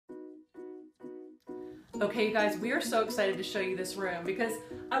Okay, you guys, we are so excited to show you this room because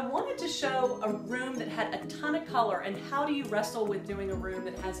I wanted to show a room that had a ton of color, and how do you wrestle with doing a room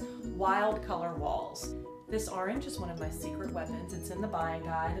that has wild color walls. This orange is one of my secret weapons. It's in the buying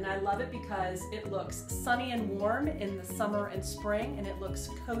guide, and I love it because it looks sunny and warm in the summer and spring, and it looks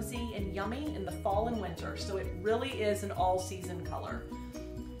cozy and yummy in the fall and winter. So it really is an all-season color.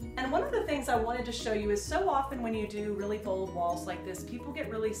 And one of the things I wanted to show you is so often when you do really bold walls like this, people get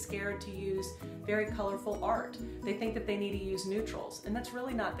really scared to use very colorful art. They think that they need to use neutrals, and that's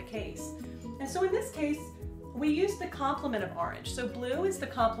really not the case. And so in this case, we use the complement of orange. So blue is the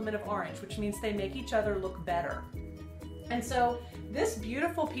complement of orange, which means they make each other look better. And so this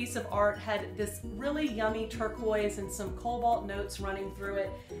beautiful piece of art had this really yummy turquoise and some cobalt notes running through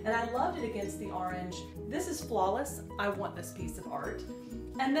it, and I loved it against the orange. This is flawless. I want this piece of art.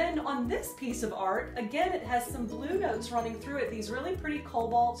 And then on this piece of art, again, it has some blue notes running through it, these really pretty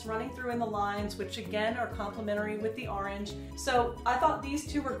cobalts running through in the lines, which again are complementary with the orange. So I thought these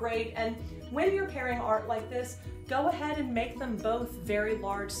two were great, and when you're pairing art like this, go ahead and make them both very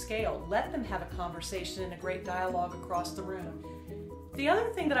large scale. Let them have a conversation and a great dialogue across the room. The other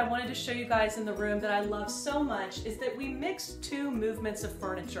thing that I wanted to show you guys in the room that I love so much is that we mixed two movements of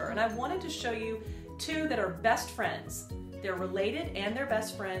furniture, and I wanted to show you two that are best friends. They're related and they're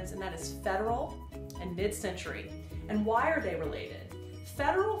best friends, and that is Federal and Mid-Century. And why are they related?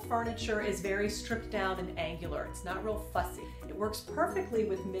 Federal furniture is very stripped down and angular. It's not real fussy. It works perfectly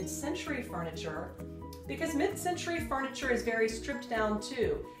with Mid-Century furniture because Mid-Century furniture is very stripped down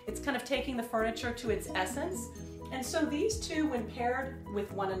too. It's kind of taking the furniture to its essence. And so these two, when paired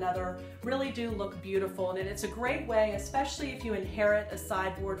with one another, really do look beautiful. And it's a great way, especially if you inherit a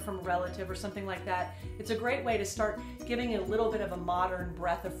sideboard from a relative or something like that, it's a great way to start giving it a little bit of a modern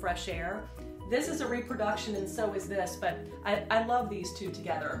breath of fresh air. This is a reproduction and so is this, but I love these two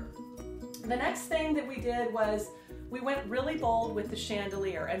together. The next thing that we did was we went really bold with the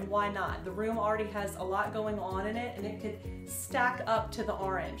chandelier, and why not? The room already has a lot going on in it, and it could stack up to the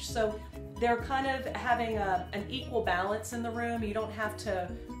orange. So they're kind of having an equal balance in the room. You don't have to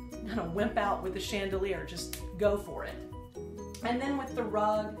kind of wimp out with the chandelier, just go for it. And then with the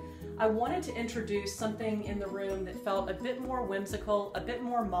rug, I wanted to introduce something in the room that felt a bit more whimsical, a bit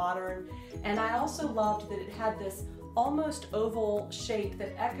more modern, and I also loved that it had this almost oval shape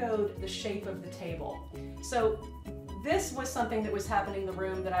that echoed the shape of the table. So this was something that was happening in the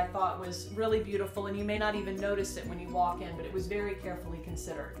room that I thought was really beautiful, and you may not even notice it when you walk in, but it was very carefully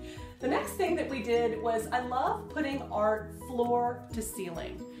considered. The next thing that we did was I love putting art floor to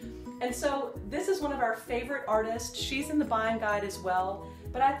ceiling. And so this is one of our favorite artists. She's in the buying guide as well.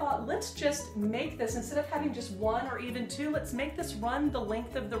 But I thought, let's just make this, instead of having just one or even two, let's make this run the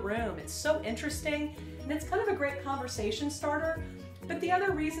length of the room. It's so interesting, and it's kind of a great conversation starter. But the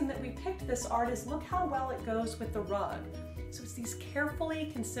other reason that we picked this art is look how well it goes with the rug. So it's these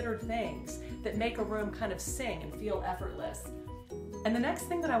carefully considered things that make a room kind of sing and feel effortless. And the next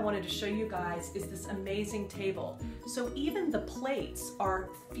thing that I wanted to show you guys is this amazing table. So even the plates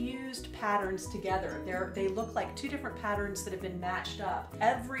are fused patterns together. They look like two different patterns that have been matched up.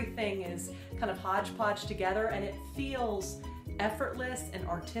 Everything is kind of hodgepodge together, and it feels effortless and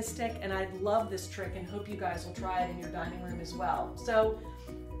artistic, and I love this trick and hope you guys will try it in your dining room as well. So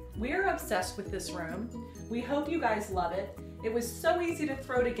we're obsessed with this room. We hope you guys love it. It was so easy to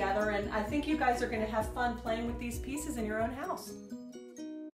throw together, and I think you guys are going to have fun playing with these pieces in your own house.